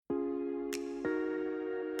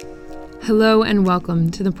Hello and welcome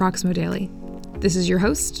to the Proximo Daily. This is your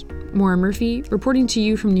host, Maura Murphy, reporting to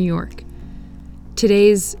you from New York.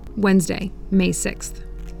 Today's Wednesday, May 6th.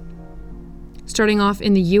 Starting off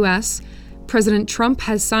in the U.S., President Trump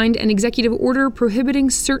has signed an executive order prohibiting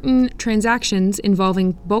certain transactions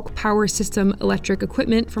involving bulk power system electric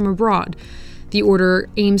equipment from abroad. The order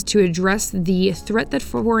aims to address the threat that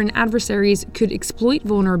foreign adversaries could exploit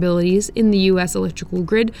vulnerabilities in the U.S. electrical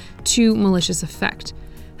grid to malicious effect.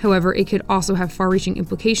 However, it could also have far-reaching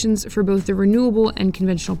implications for both the renewable and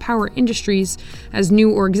conventional power industries, as new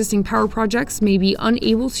or existing power projects may be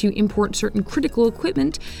unable to import certain critical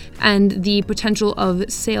equipment, and the potential of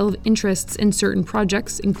sale of interests in certain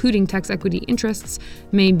projects, including tax equity interests,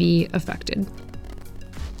 may be affected.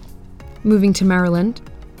 Moving to Maryland,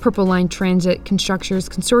 Purple Line Transit Constructors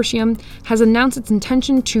Consortium has announced its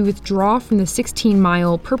intention to withdraw from the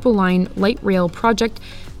 16-mile Purple Line light rail project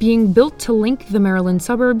being built to link the Maryland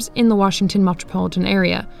suburbs in the Washington metropolitan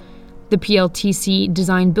area. The PLTC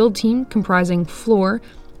design-build team, comprising Fluor,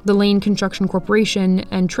 the Lane Construction Corporation,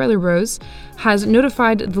 and Trailer Bros, has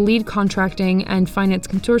notified the lead contracting and finance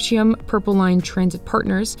consortium Purple Line Transit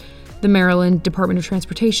Partners, the Maryland Department of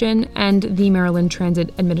Transportation, and the Maryland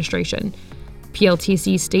Transit Administration.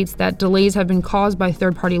 PLTC states that delays have been caused by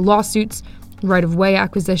third-party lawsuits, right-of-way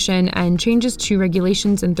acquisition, and changes to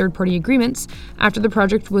regulations and third-party agreements after the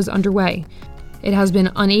project was underway. It has been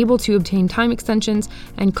unable to obtain time extensions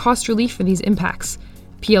and cost relief for these impacts.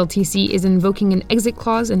 PLTC is invoking an exit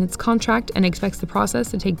clause in its contract and expects the process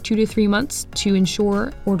to take 2 to 3 months to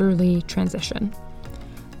ensure orderly transition.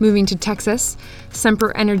 Moving to Texas,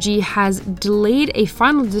 Sempra Energy has delayed a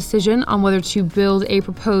final decision on whether to build a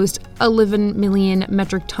proposed 11 million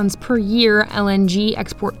metric tons per year LNG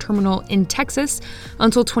export terminal in Texas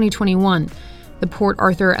until 2021. The Port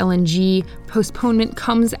Arthur LNG postponement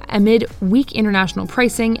comes amid weak international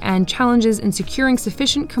pricing and challenges in securing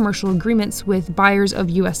sufficient commercial agreements with buyers of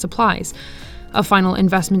U.S. supplies. A final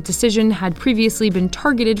investment decision had previously been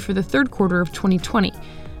targeted for the third quarter of 2020.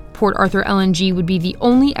 Port Arthur LNG would be the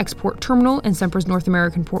only export terminal in Sempra's North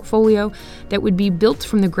American portfolio that would be built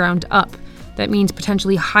from the ground up. That means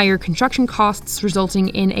potentially higher construction costs, resulting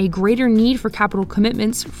in a greater need for capital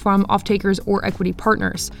commitments from off-takers or equity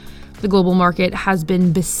partners. The global market has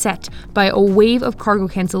been beset by a wave of cargo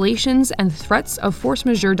cancellations and threats of force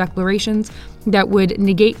majeure declarations that would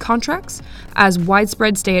negate contracts, as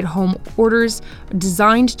widespread stay-at-home orders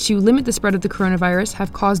designed to limit the spread of the coronavirus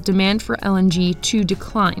have caused demand for LNG to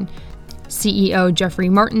decline. CEO Jeffrey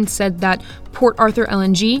Martin said that Port Arthur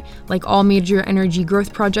LNG, like all major energy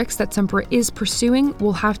growth projects that Sempra is pursuing,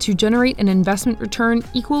 will have to generate an investment return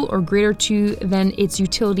equal or greater to than its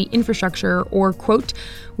utility infrastructure, or, quote,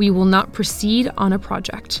 "we will not proceed on a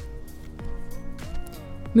project."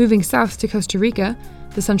 Moving south to Costa Rica,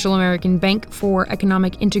 the Central American Bank for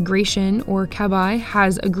Economic Integration, or CABI,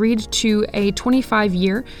 has agreed to a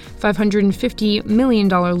 25-year, $550 million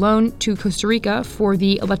loan to Costa Rica for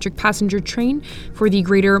the electric passenger train for the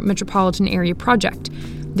Greater Metropolitan Area project.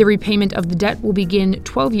 The repayment of the debt will begin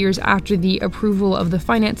 12 years after the approval of the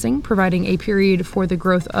financing, providing a period for the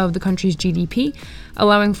growth of the country's GDP,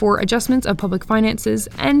 allowing for adjustments of public finances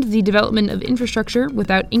and the development of infrastructure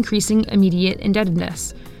without increasing immediate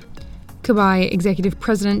indebtedness. CABI Executive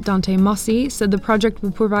President Dante Mossi said the project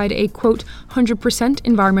will provide a, quote, 100%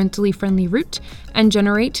 environmentally friendly route and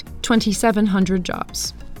generate 2,700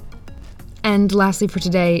 jobs. And lastly for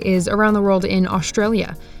today is around the world in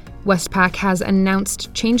Australia. Westpac has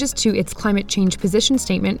announced changes to its climate change position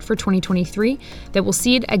statement for 2023 that will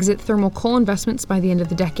see it exit thermal coal investments by the end of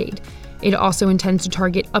the decade. It also intends to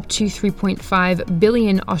target up to 3.5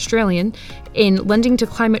 billion Australian in lending to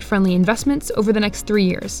climate-friendly investments over the next 3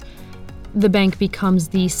 years. The bank becomes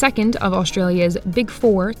the second of Australia's Big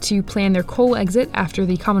Four to plan their coal exit after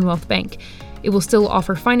the Commonwealth Bank. It will still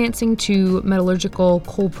offer financing to metallurgical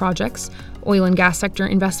coal projects. Oil and gas sector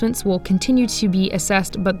investments will continue to be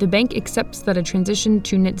assessed, but the bank accepts that a transition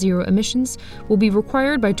to net zero emissions will be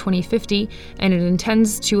required by 2050, and it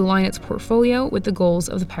intends to align its portfolio with the goals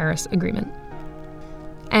of the Paris Agreement.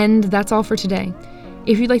 And that's all for today.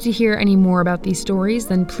 If you'd like to hear any more about these stories,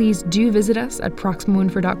 then please do visit us at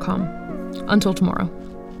proximoinfo.com. Until tomorrow.